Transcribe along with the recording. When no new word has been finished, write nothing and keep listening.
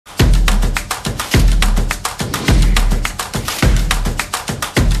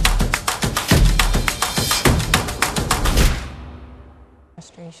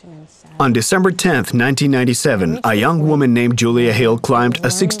On December 10, 1997, a young woman named Julia Hill climbed a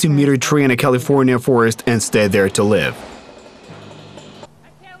 60-meter tree in a California forest and stayed there to live.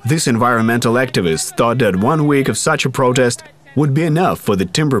 This environmental activist thought that 1 week of such a protest would be enough for the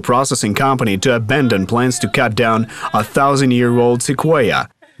timber processing company to abandon plans to cut down a 1,000-year-old sequoia.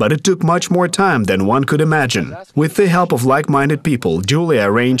 But it took much more time than one could imagine. With the help of like-minded people, Julia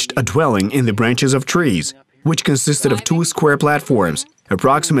arranged a dwelling in the branches of trees, which consisted of 2 square platforms,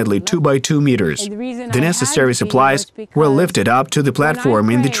 approximately 2 by 2 meters. The necessary supplies were lifted up to the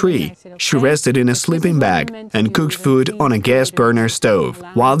platform in the tree. She rested in a sleeping bag and cooked food on a gas burner stove.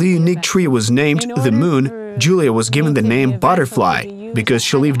 While the unique tree was named the Moon, Julia was given the name Butterfly because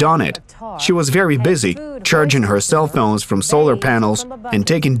she lived on it. She was very busy, charging her cell phones from solar panels and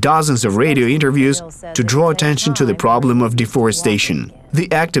taking dozens of radio interviews to draw attention to the problem of deforestation. The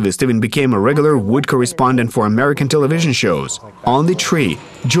activist even became a regular wood correspondent for American television shows. On the tree,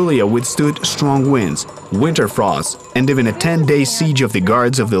 Julia withstood strong winds, winter frosts, and even a 10-day siege of the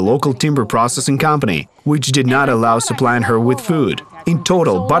guards of the local timber processing company, which did not allow supplying her with food. In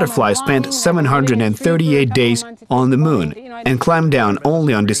total, Butterfly spent 738 days on the Moon and climbed down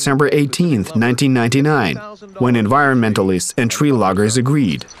only on December 18, 1999, when environmentalists and tree loggers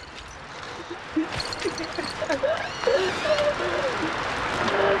agreed.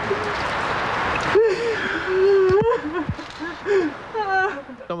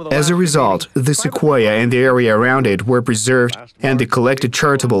 As a result, the sequoia and the area around it were preserved, and the collected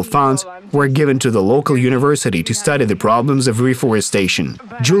charitable funds were given to the local university to study the problems of reforestation.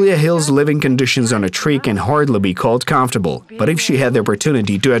 Julia Hill's living conditions on a tree can hardly be called comfortable, but if she had the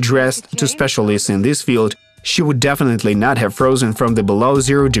opportunity to address to specialists in this field, she would definitely not have frozen from the below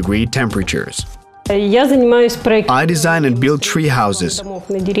 0-degree temperatures. I design and build tree houses.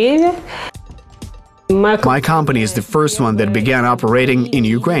 My company is the first one that began operating in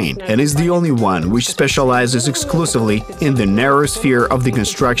Ukraine and is the only one which specializes exclusively in the narrow sphere of the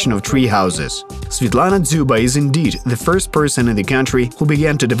construction of tree houses. Svetlana Dzuba is indeed the first person in the country who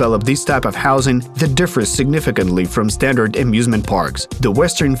began to develop this type of housing that differs significantly from standard amusement parks. The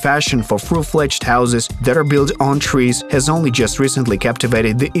Western fashion for full-fledged houses that are built on trees has only just recently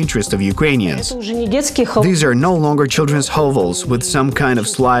captivated the interest of Ukrainians. These are no longer children's hovels with some kind of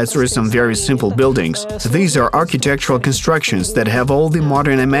slides or some very simple buildings. These are architectural constructions that have all the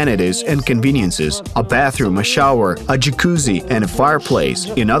modern amenities and conveniences: a bathroom, a shower, a jacuzzi, and a fireplace.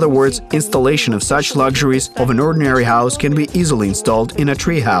 In other words, installation of such luxuries of an ordinary house can be easily installed in a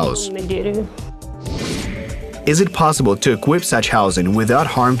tree house. Is it possible to equip such housing without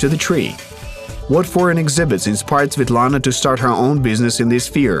harm to the tree? What foreign exhibits inspired Svetlana to start her own business in this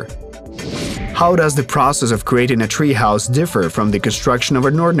sphere? How does the process of creating a tree house differ from the construction of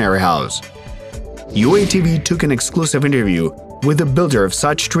an ordinary house? UATV took an exclusive interview with the builder of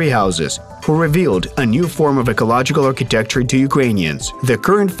such tree houses, who revealed a new form of ecological architecture to Ukrainians. The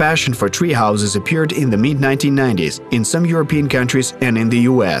current fashion for tree houses appeared in the mid-1990s in some European countries and in the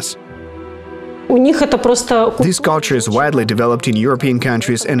US. This culture is widely developed in European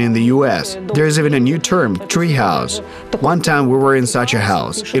countries and in the US. There is even a new term, tree house. One time we were in such a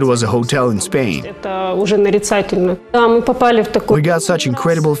house. It was a hotel in Spain. We got such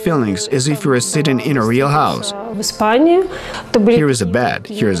incredible feelings as if we were sitting in a real house. Here is a bed,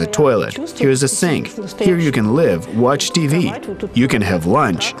 here is a toilet, here is a sink. Here you can live, watch TV. You can have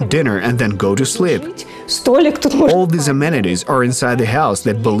lunch, dinner, and then go to sleep. All these amenities are inside the house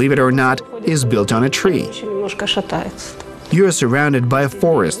that, believe it or not, is built on a tree. You are surrounded by a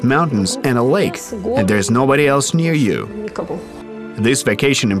forest, mountains, and a lake, and there's nobody else near you. This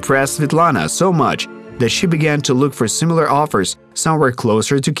vacation impressed Svetlana so much that she began to look for similar offers somewhere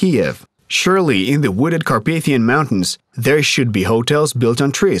closer to Kiev. Surely, in the wooded Carpathian Mountains, there should be hotels built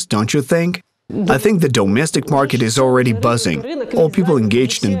on trees, don't you think? I think the domestic market is already buzzing. All people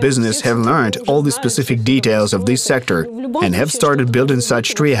engaged in business have learned all the specific details of this sector and have started building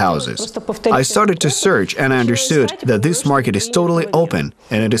such tree houses. I started to search and I understood that this market is totally open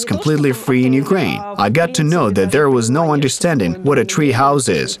and it is completely free in Ukraine. I got to know that there was no understanding what a tree house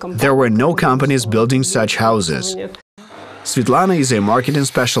is. There were no companies building such houses. Svetlana is a marketing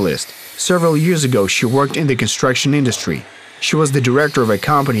specialist. Several years ago, she worked in the construction industry. She was the director of a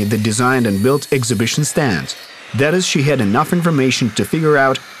company that designed and built exhibition stands. That is, she had enough information to figure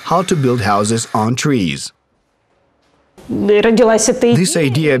out how to build houses on trees. This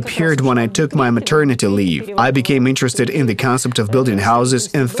idea appeared when I took my maternity leave. I became interested in the concept of building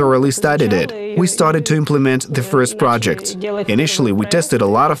houses and thoroughly studied it. We started to implement the first projects. Initially, we tested a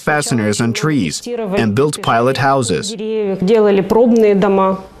lot of fasteners on trees and built pilot houses.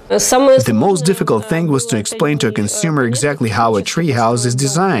 The most difficult thing was to explain to a consumer exactly how a tree house is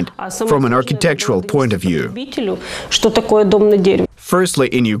designed from an architectural point of view. Firstly,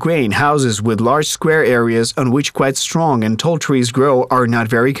 in Ukraine, houses with large square areas on which quite strong and tall trees grow are not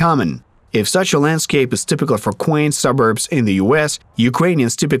very common. If such a landscape is typical for quaint suburbs in the US,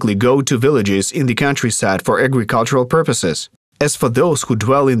 Ukrainians typically go to villages in the countryside for agricultural purposes. As for those who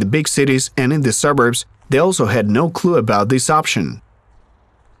dwell in the big cities and in the suburbs, they also had no clue about this option.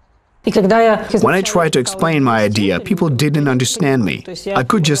 When I tried to explain my idea, people didn't understand me. I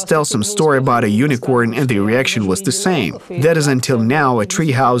could just tell some story about a unicorn and the reaction was the same. That is, until now, a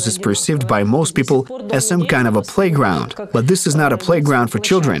tree house is perceived by most people as some kind of a playground. But this is not a playground for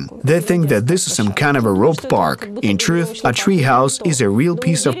children. They think that this is some kind of a rope park. In truth, a tree house is a real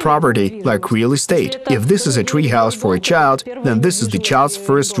piece of property, like real estate. If this is a tree house for a child, then this is the child's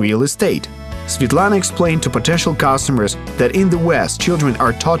first real estate. Svetlana explained to potential customers that in the West, children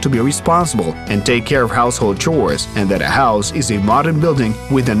are taught to be responsible and take care of household chores, and that a house is a modern building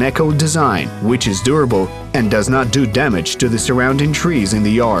with an eco design, which is durable and does not do damage to the surrounding trees in the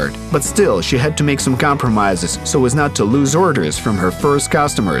yard. But still, she had to make some compromises so as not to lose orders from her first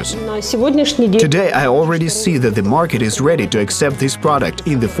customers. Today, I already see that the market is ready to accept this product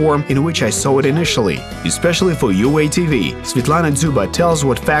in the form in which I saw it initially. Especially for UATV, Svetlana Dzuba tells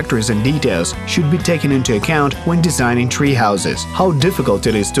what factors and details should be taken into account when designing tree houses, how difficult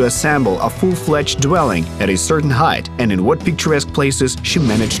it is to assemble a full-fledged dwelling at a certain height, and in what picturesque places she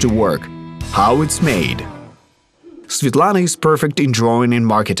managed to work. How it's made. Svetlana is perfect in drawing and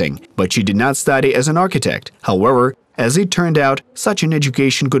marketing, but she did not study as an architect. However, as it turned out, such an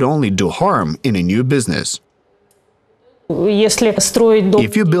education could only do harm in a new business.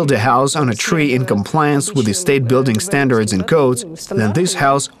 If you build a house on a tree in compliance with the state building standards and codes, then this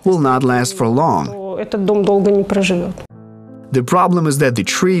house will not last for long. The problem is that the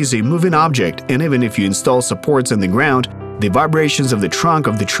tree is a moving object, and even if you install supports in the ground, the vibrations of the trunk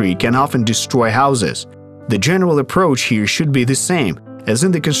of the tree can often destroy houses. The general approach here should be the same as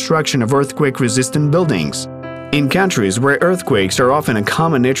in the construction of earthquake-resistant buildings. In countries where earthquakes are often a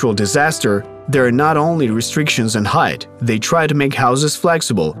common natural disaster, there are not only restrictions on height, they try to make houses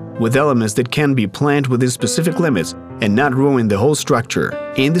flexible, with elements that can be planned within specific limits and not ruin the whole structure.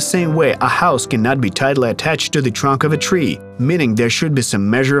 In the same way, a house cannot be tightly attached to the trunk of a tree, meaning there should be some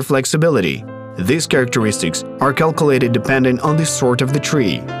measure of flexibility. These characteristics are calculated depending on the sort of the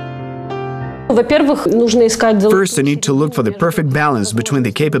tree. First, you need to look for the perfect balance between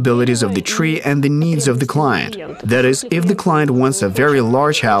the capabilities of the tree and the needs of the client. That is, if the client wants a very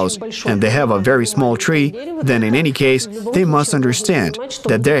large house and they have a very small tree, then in any case, they must understand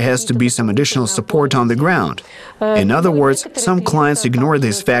that there has to be some additional support on the ground. In other words, some clients ignore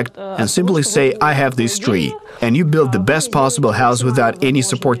this fact and simply say, "I have this tree," and you build the best possible house without any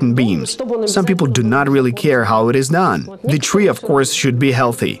supporting beams. Some people do not really care how it is done. The tree, of course, should be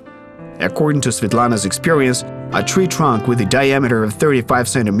healthy. According to Svetlana's experience, a tree trunk with a diameter of 35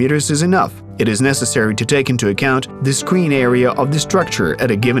 centimeters is enough. It is necessary to take into account the screen area of the structure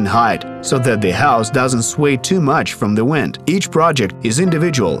at a given height, so that the house doesn't sway too much from the wind. Each project is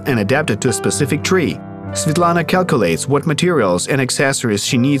individual and adapted to a specific tree. Svetlana calculates what materials and accessories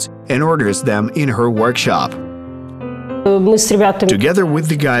she needs and orders them in her workshop. Together with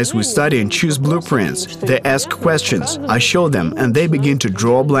the guys, we study and choose blueprints. They ask questions, I show them, and they begin to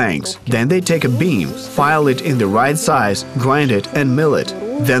draw blanks. Then they take a beam, file it in the right size, grind it and mill it.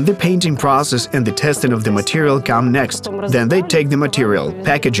 Then the painting process and the testing of the material come next. Then they take the material,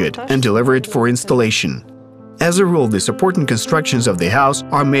 package it, and deliver it for installation. As a rule, the supporting constructions of the house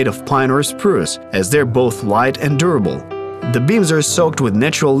are made of pine or spruce, as they're both light and durable. The beams are soaked with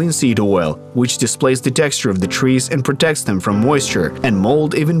natural linseed oil, which displays the texture of the trees and protects them from moisture and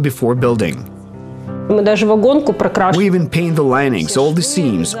mold even before building. We even paint the linings, all the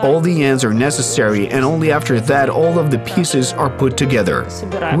seams, all the ends are necessary, and only after that all of the pieces are put together.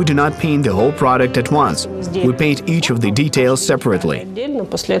 We do not paint the whole product at once. We paint each of the details separately.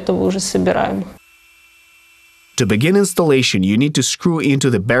 To begin installation, you need to screw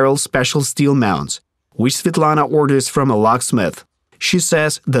into the barrel special steel mounts, which Svetlana orders from a locksmith. She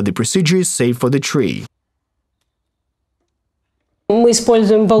says that the procedure is safe for the tree.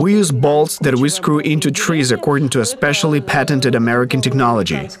 We use bolts that we screw into trees according to a specially patented American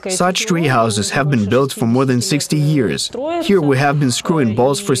technology. Such tree houses have been built for more than 60 years. Here we have been screwing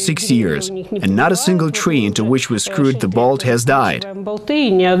bolts for 6 years, and not a single tree into which we screwed the bolt has died.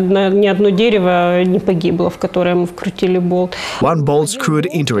 One bolt screwed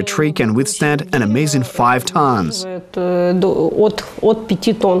into a tree can withstand an amazing 5 tons.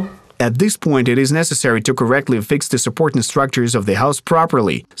 At this point, it is necessary to correctly fix the supporting structures of the house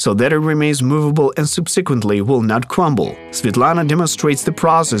properly, so that it remains movable and subsequently will not crumble. Svetlana demonstrates the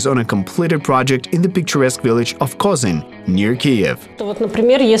process on a completed project in the picturesque village of Kozin, near Kiev.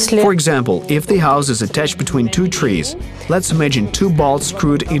 For example, if the house is attached between two trees, let's imagine two bolts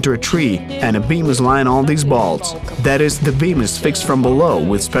screwed into a tree and a beam is lying on these bolts. That is, the beam is fixed from below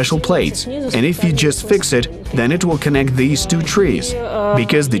with special plates, and if you just fix it, then it will connect these two trees,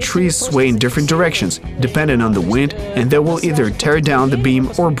 because the trees sway in different directions, depending on the wind, and they will either tear down the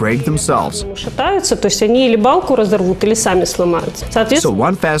beam or break themselves. So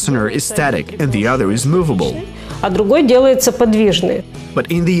one fastener is static and the other is movable. But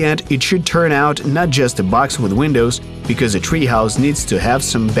in the end, it should turn out not just a box with windows, because a treehouse needs to have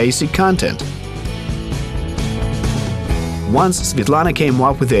some basic content. Once, Svetlana came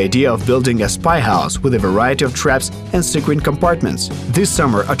up with the idea of building a spy house with a variety of traps and secret compartments. This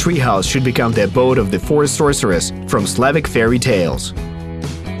summer, a treehouse should become the abode of the forest sorceress from Slavic fairy tales.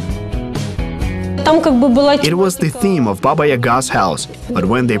 It was the theme of Baba Yaga's house, but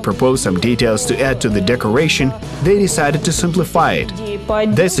when they proposed some details to add to the decoration, they decided to simplify it.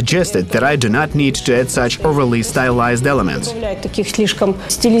 They suggested that I do not need to add such overly stylized elements.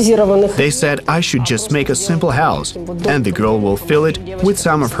 They said I should just make a simple house, and the girl will fill it with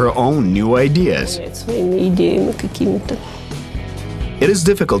some of her own new ideas. It is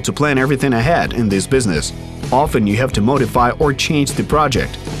difficult to plan everything ahead in this business. Often you have to modify or change the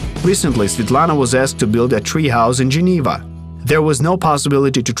project. Recently, Svetlana was asked to build a tree house in Geneva. There was no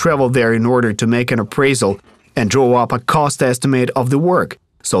possibility to travel there in order to make an appraisal and draw up a cost estimate of the work,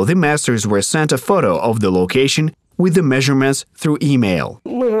 so the masters were sent a photo of the location with the measurements through email.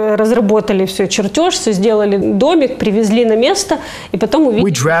 We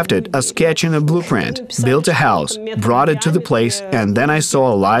drafted a sketch and a blueprint, built a house, brought it to the place, and then I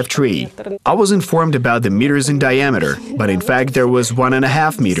saw a live tree. I was informed about the meters in diameter, but in fact there was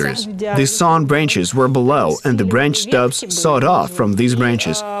 1.5 meters. The sawn branches were below, and the branch stubs sawed off from these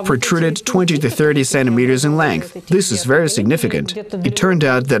branches protruded 20 to 30 centimeters in length. This is very significant. It turned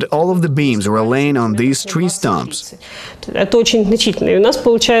out that all of the beams were laying on these tree stumps. Это очень значительно. И у нас,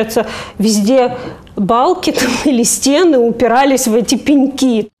 получается, везде балки или стены упирались в эти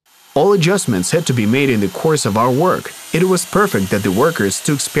пеньки. All adjustments had to be made in the course of our work. It was perfect that the workers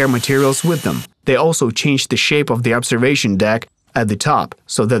took spare materials with them. They also changed the shape of the observation deck at the top,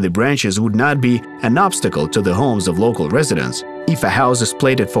 so that the branches would not be an obstacle to the homes of local residents. If a house is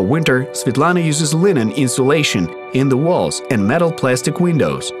plated for winter, Svetlana uses linen insulation in the walls and metal plastic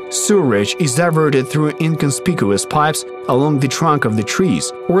windows. Sewerage is diverted through inconspicuous pipes along the trunk of the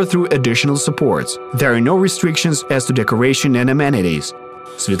trees or through additional supports. There are no restrictions as to decoration and amenities.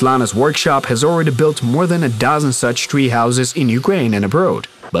 Svetlana's workshop has already built more than a dozen such tree houses in Ukraine and abroad,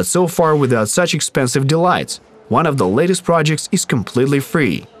 but so far without such expensive delights. One of the latest projects is completely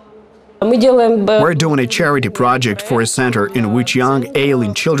free. We're doing a charity project for a center in which young,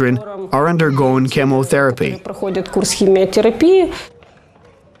 ailing children are undergoing chemotherapy.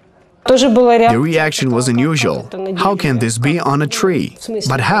 The reaction was unusual. How can this be on a tree?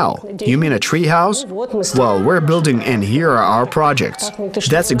 But how? You mean a tree house? Well, we're building and here are our projects.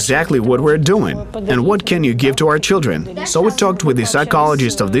 That's exactly what we're doing. And what can you give to our children? So we talked with the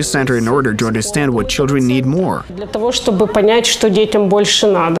psychologist of this center in order to understand what children need more.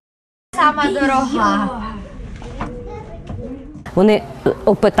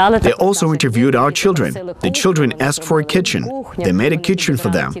 They also interviewed our children. The children asked for a kitchen. They made a kitchen for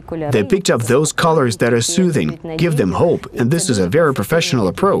them. They picked up those colors that are soothing, give them hope, and this is a very professional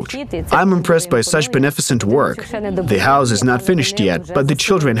approach. I'm impressed by such beneficent work. The house is not finished yet, but the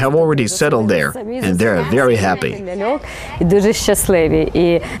children have already settled there, and they're very happy.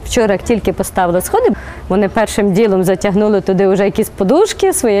 Вони першим ділом затягнули туди вже якісь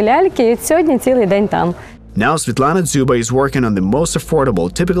подушки, свої ляльки, і сьогодні цілий день там. Now Svetlana Dzuba is working on the most affordable,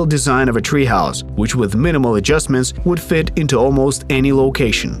 typical design of a treehouse, which with minimal adjustments would fit into almost any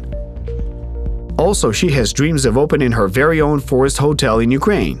location. Also, she has dreams of opening her very own forest hotel in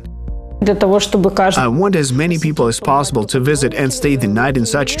Ukraine. I want as many people as possible to visit and stay the night in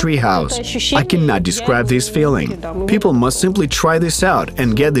such treehouse. I cannot describe this feeling. People must simply try this out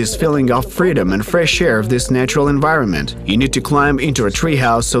and get this feeling of freedom and fresh air of this natural environment. You need to climb into a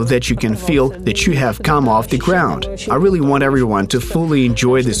treehouse so that you can feel that you have come off the ground. I really want everyone to fully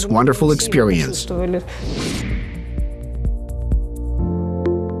enjoy this wonderful experience.